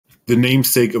The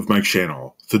namesake of my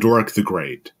channel, Theodoric the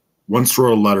Great, once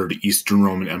wrote a letter to Eastern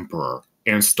Roman Emperor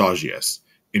Anastasius,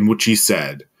 in which he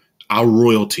said, "Our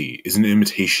royalty is an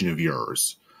imitation of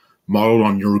yours, modeled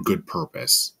on your good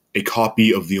purpose, a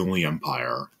copy of the only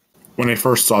empire." When I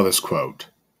first saw this quote,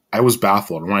 I was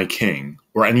baffled why a king,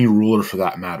 or any ruler for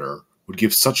that matter, would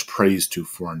give such praise to a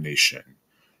foreign nation.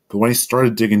 But when I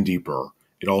started digging deeper,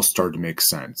 it all started to make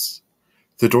sense.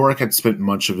 Theodoric had spent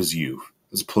much of his youth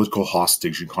as a political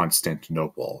hostage in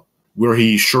Constantinople, where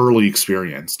he surely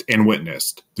experienced and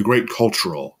witnessed the great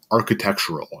cultural,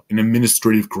 architectural, and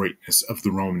administrative greatness of the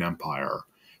Roman Empire,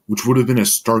 which would have been a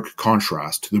stark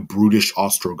contrast to the brutish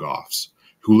Ostrogoths,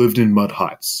 who lived in mud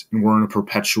huts and were in a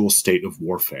perpetual state of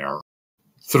warfare.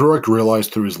 Theodoric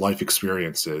realized through his life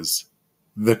experiences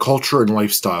the culture and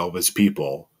lifestyle of his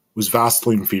people was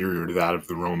vastly inferior to that of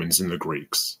the Romans and the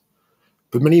Greeks.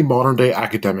 But many modern-day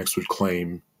academics would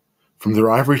claim, from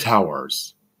their ivory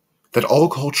towers, that all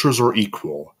cultures are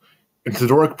equal, and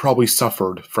Theodoric probably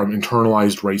suffered from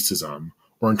internalized racism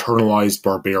or internalized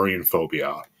barbarian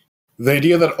phobia. The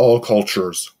idea that all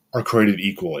cultures are created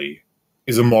equally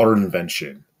is a modern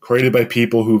invention, created by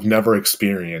people who've never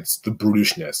experienced the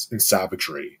brutishness and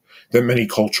savagery that many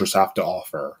cultures have to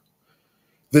offer.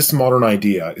 This modern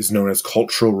idea is known as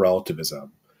cultural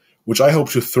relativism, which I hope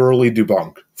to thoroughly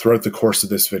debunk throughout the course of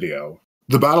this video.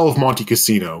 The Battle of Monte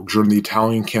Cassino during the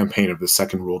Italian campaign of the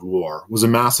Second World War was a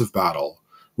massive battle,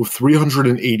 with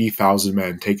 380,000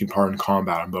 men taking part in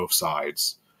combat on both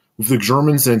sides, with the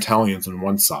Germans and Italians on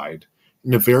one side,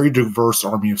 and a very diverse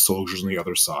army of soldiers on the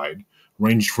other side,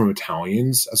 ranging from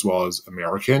Italians as well as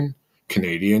American,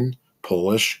 Canadian,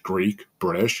 Polish, Greek,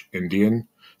 British, Indian,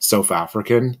 South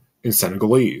African, and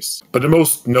Senegalese. But the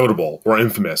most notable or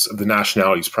infamous of the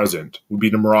nationalities present would be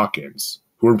the Moroccans,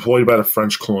 who were employed by the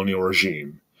French colonial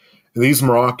regime. And these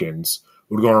Moroccans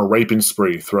would go on a raping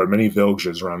spree throughout many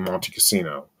villages around Monte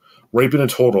Cassino, raping a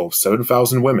total of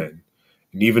 7,000 women,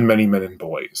 and even many men and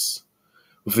boys.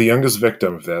 With the youngest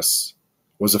victim of this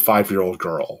was a 5-year-old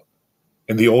girl,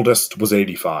 and the oldest was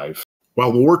 85.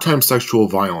 While wartime sexual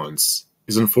violence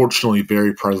is unfortunately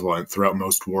very prevalent throughout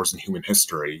most wars in human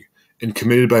history, and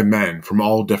committed by men from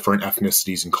all different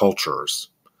ethnicities and cultures.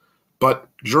 But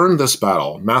during this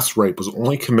battle, mass rape was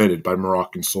only committed by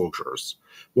Moroccan soldiers.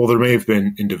 While there may have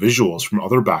been individuals from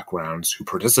other backgrounds who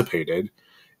participated,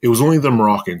 it was only the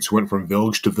Moroccans who went from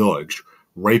village to village,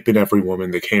 raping every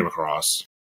woman they came across.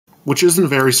 Which isn't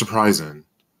very surprising.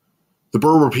 The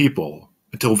Berber people,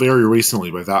 until very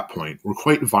recently by that point, were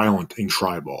quite violent and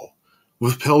tribal,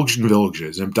 with pillaging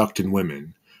villages and abducting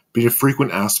women being a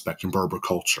frequent aspect in Berber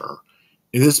culture.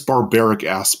 And this barbaric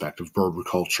aspect of Berber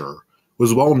culture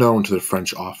was well known to the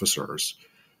French officers,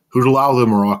 who would allow the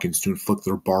Moroccans to inflict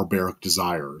their barbaric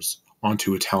desires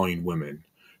onto Italian women,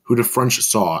 who the French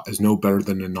saw as no better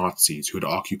than the Nazis who had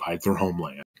occupied their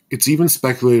homeland. It's even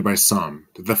speculated by some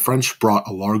that the French brought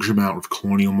a large amount of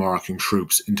colonial Moroccan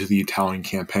troops into the Italian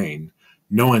campaign,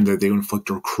 knowing that they would inflict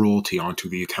their cruelty onto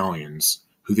the Italians,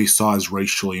 who they saw as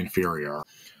racially inferior.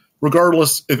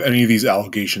 Regardless if any of these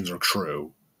allegations are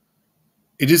true,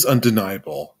 it is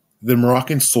undeniable the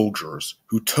Moroccan soldiers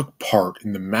who took part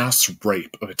in the mass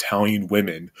rape of Italian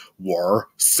women were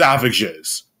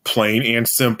savages, plain and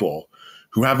simple,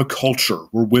 who have a culture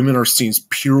where women are seen as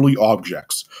purely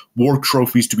objects, war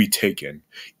trophies to be taken.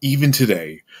 Even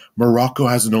today, Morocco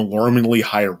has an alarmingly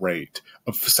high rate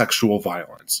of sexual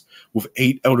violence, with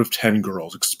 8 out of 10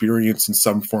 girls experiencing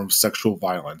some form of sexual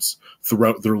violence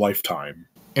throughout their lifetime.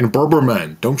 And Berber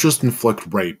men don't just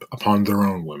inflict rape upon their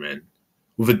own women,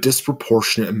 with a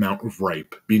disproportionate amount of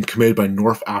rape being committed by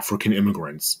North African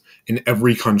immigrants in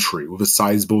every country with a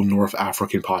sizable North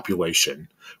African population,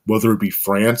 whether it be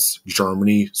France,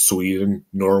 Germany, Sweden,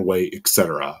 Norway,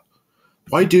 etc.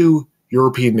 Why do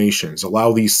European nations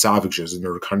allow these savages in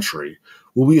their country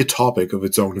will be a topic of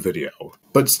its own video,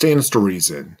 but it stands to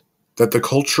reason that the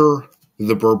culture that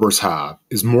the Berbers have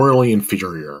is morally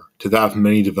inferior to that of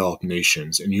many developed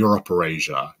nations in Europe or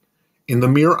Asia, and the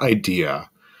mere idea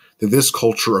that this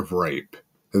culture of rape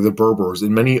that the Berbers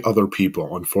and many other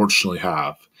people unfortunately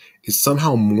have is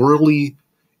somehow morally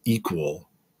equal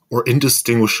or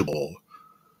indistinguishable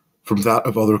from that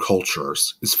of other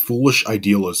cultures is foolish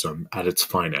idealism at its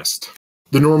finest.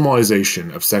 The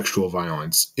normalization of sexual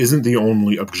violence isn't the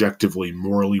only objectively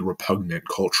morally repugnant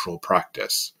cultural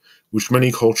practice, which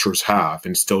many cultures have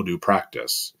and still do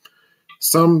practice.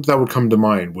 Some that would come to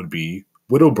mind would be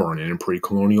widow burning in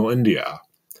pre-colonial India,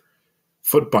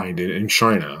 foot binding in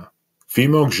China,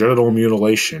 female genital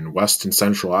mutilation in West and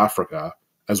Central Africa,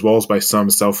 as well as by some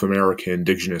South American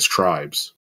indigenous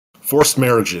tribes. Forced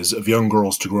marriages of young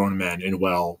girls to grown men in,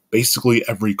 well, basically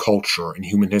every culture in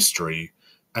human history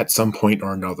at some point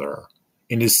or another,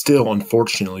 and is still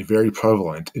unfortunately very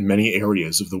prevalent in many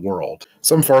areas of the world.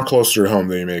 Some far closer to home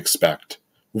than you may expect,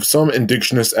 with some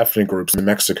indigenous ethnic groups in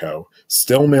Mexico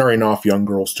still marrying off young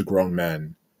girls to grown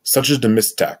men, such as the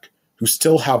Mixtec, who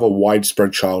still have a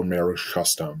widespread child marriage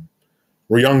custom,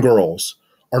 where young girls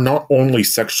are not only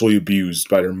sexually abused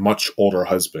by their much older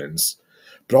husbands,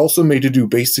 but also made to do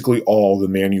basically all the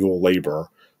manual labor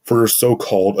for their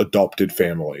so-called adopted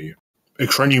family. A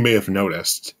trend you may have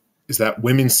noticed is that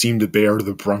women seem to bear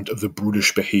the brunt of the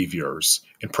brutish behaviors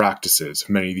and practices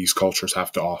many of these cultures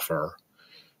have to offer.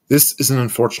 This is an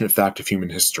unfortunate fact of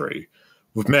human history,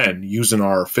 with men using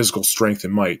our physical strength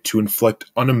and might to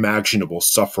inflict unimaginable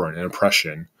suffering and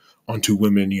oppression onto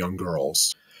women and young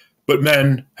girls. But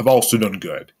men have also done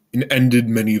good and ended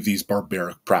many of these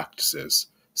barbaric practices,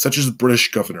 such as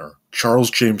British Governor Charles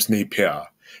James Napier,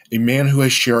 a man who I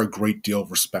share a great deal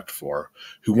of respect for,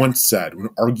 who once said when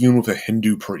arguing with a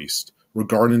Hindu priest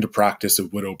regarding the practice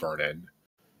of widow burning,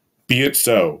 "Be it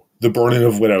so, the burning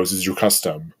of widows is your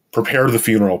custom. Prepare the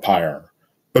funeral pyre.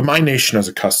 But my nation has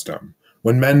a custom.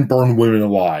 When men burn women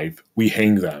alive, we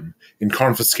hang them and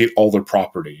confiscate all their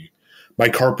property. My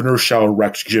carpenters shall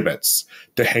erect gibbets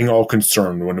to hang all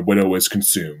concerned when a widow is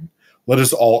consumed. Let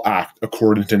us all act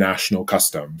according to national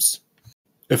customs."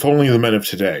 If only the men of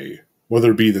today,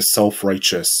 whether it be the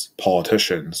self-righteous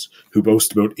politicians who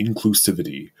boast about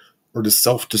inclusivity, or the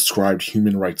self-described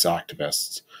human rights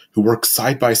activists who work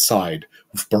side by side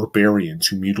with barbarians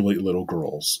who mutilate little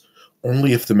girls,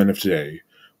 only if the men of today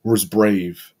were as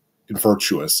brave and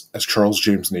virtuous as Charles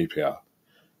James Napier,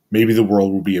 maybe the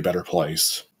world will be a better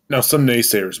place. Now, some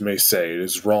naysayers may say it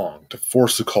is wrong to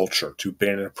force a culture to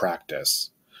abandon a practice.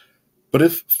 But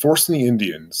if forcing the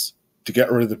Indians to get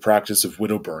rid of the practice of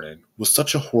widow burning was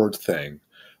such a horrid thing,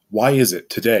 why is it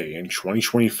today, in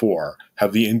 2024,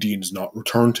 have the Indians not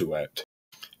returned to it?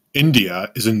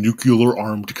 India is a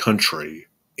nuclear-armed country.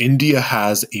 India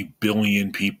has 1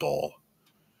 billion people.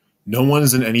 No one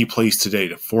is in any place today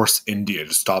to force India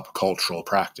to stop a cultural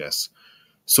practice.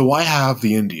 So why have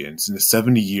the Indians, in the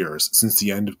 70 years since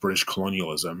the end of British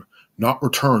colonialism, not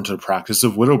returned to the practice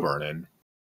of widow burning?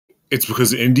 It's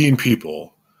because the Indian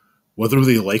people, whether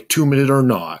they like to admit it or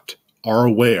not, are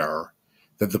aware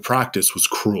that the practice was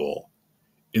cruel,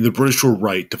 and the British were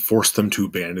right to force them to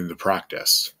abandon the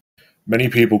practice. Many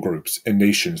people groups and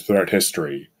nations throughout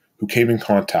history who came in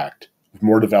contact with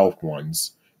more developed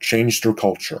ones changed their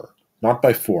culture, not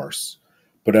by force,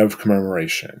 but out of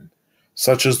commemoration,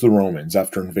 such as the Romans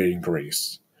after invading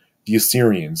Greece, the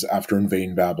Assyrians after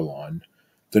invading Babylon,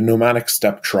 the nomadic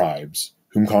steppe tribes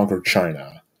whom conquered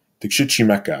China, the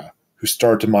cutchee who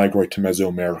started to migrate to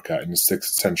Mesoamerica in the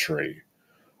 6th century.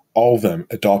 All of them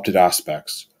adopted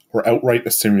aspects or outright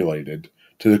assimilated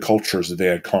to the cultures that they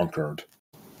had conquered.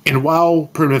 And while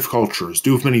primitive cultures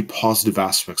do have many positive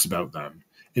aspects about them,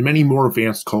 and many more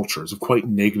advanced cultures have quite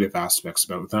negative aspects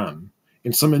about them,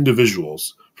 and some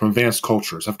individuals from advanced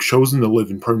cultures have chosen to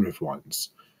live in primitive ones,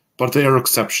 but they are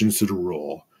exceptions to the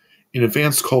rule. In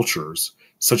advanced cultures,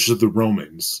 such as the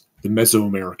Romans, the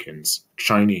Mesoamericans,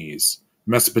 Chinese,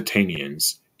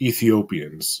 Mesopotamians,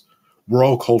 Ethiopians, were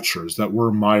all cultures that were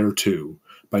admired too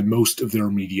by most of their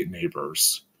immediate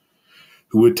neighbors,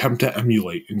 who would attempt to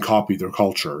emulate and copy their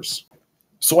cultures.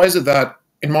 So why is it that,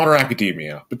 in modern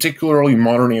academia, particularly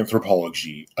modern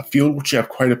anthropology, a field which I have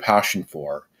quite a passion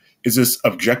for, is this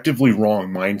objectively wrong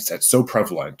mindset so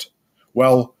prevalent?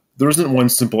 Well, there isn't one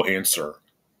simple answer,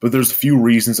 but there's a few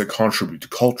reasons that contribute to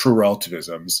cultural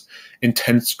relativism's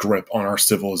intense grip on our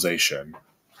civilization.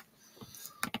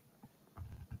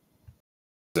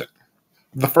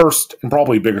 The first, and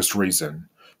probably biggest reason,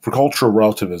 for cultural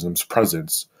relativism's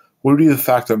presence would be the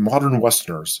fact that modern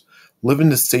Westerners live in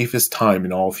the safest time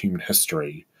in all of human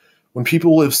history, when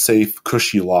people live safe,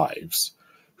 cushy lives,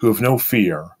 who have no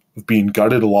fear of being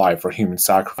gutted alive for human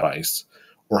sacrifice,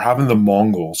 or having the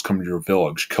Mongols come to your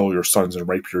village, kill your sons, and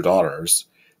rape your daughters.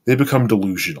 They become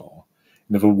delusional,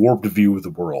 and have a warped view of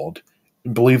the world,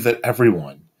 and believe that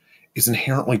everyone is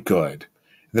inherently good,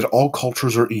 and that all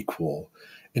cultures are equal,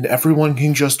 and everyone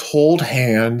can just hold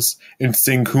hands and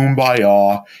sing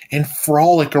Kumbaya and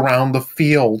frolic around the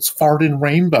fields farting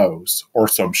rainbows or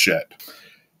some shit.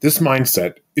 This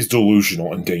mindset is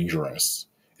delusional and dangerous,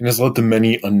 and has led to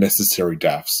many unnecessary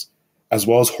deaths, as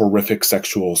well as horrific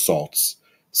sexual assaults,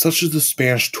 such as the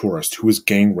Spanish tourist who was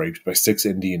gang raped by 6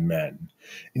 Indian men,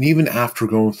 and even after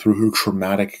going through her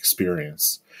traumatic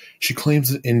experience, she claims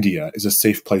that India is a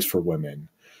safe place for women,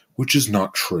 which is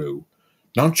not true.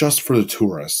 Not just for the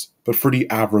tourists, but for the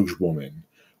average woman,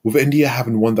 With India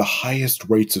having one of the highest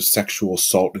rates of sexual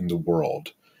assault in the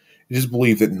world, it is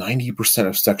believed that 90%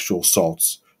 of sexual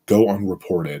assaults go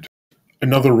unreported.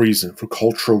 Another reason for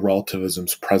cultural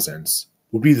relativism's presence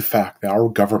would be the fact that our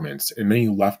governments and many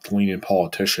left-leaning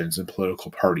politicians and political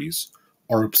parties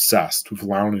are obsessed with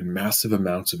allowing in massive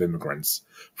amounts of immigrants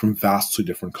from vastly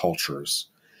different cultures.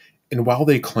 And while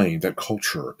they claim that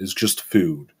culture is just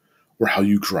food, or how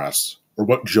you dress, or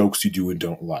what jokes you do and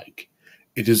don't like,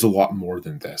 it is a lot more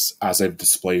than this, as I've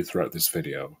displayed throughout this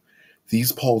video.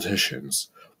 These politicians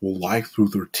will lie through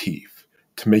their teeth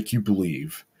to make you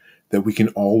believe that we can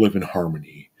all live in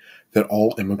harmony, that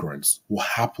all immigrants will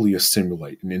happily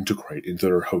assimilate and integrate into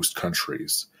their host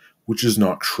countries, which is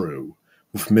not true,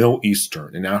 with Middle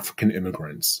Eastern and African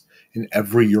immigrants in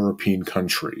every European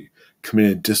country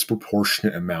committing a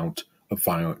disproportionate amount of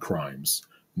violent crimes,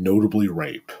 notably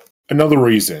rape. Another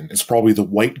reason is probably the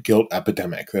white guilt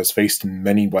epidemic that is faced in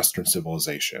many Western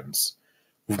civilizations,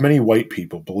 with many white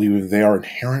people believing they are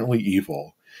inherently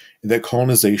evil and that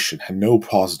colonization had no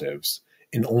positives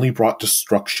and only brought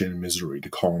destruction and misery to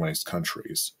colonized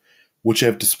countries, which I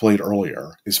have displayed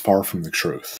earlier is far from the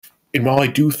truth. And while I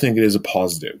do think it is a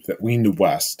positive that we in the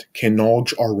West can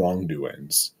acknowledge our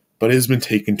wrongdoings, but it has been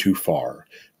taken too far,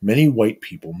 many white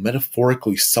people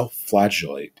metaphorically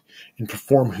self-flagellate and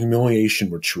perform humiliation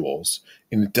rituals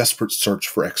in a desperate search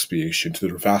for expiation to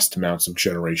their vast amounts of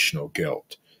generational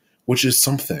guilt, which is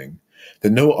something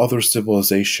that no other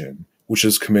civilization which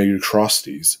has committed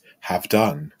atrocities have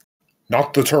done.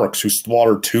 Not the Turks who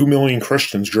slaughtered 2 million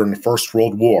Christians during the First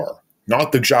World War.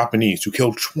 Not the Japanese who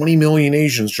killed 20 million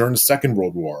Asians during the Second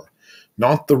World War.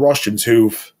 Not the Russians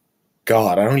who've...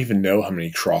 God, I don't even know how many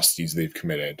atrocities they've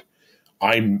committed.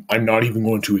 I'm not even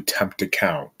going to attempt to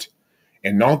count.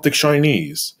 And not the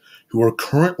Chinese, who are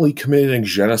currently committing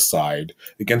genocide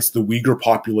against the Uyghur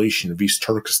population of East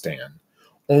Turkestan.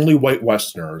 Only white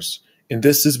Westerners, and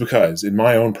this is because, in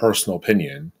my own personal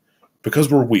opinion,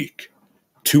 because we're weak,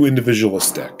 too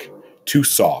individualistic, too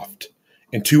soft,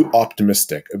 and too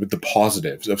optimistic about the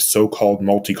positives of so-called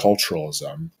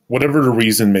multiculturalism. Whatever the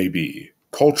reason may be,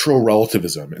 cultural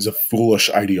relativism is a foolish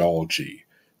ideology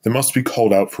that must be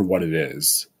called out for what it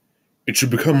is. It should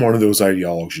become one of those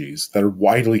ideologies that are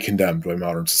widely condemned by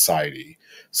modern society,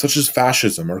 such as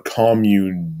fascism or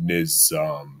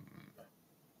communism.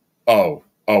 Oh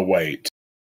wait.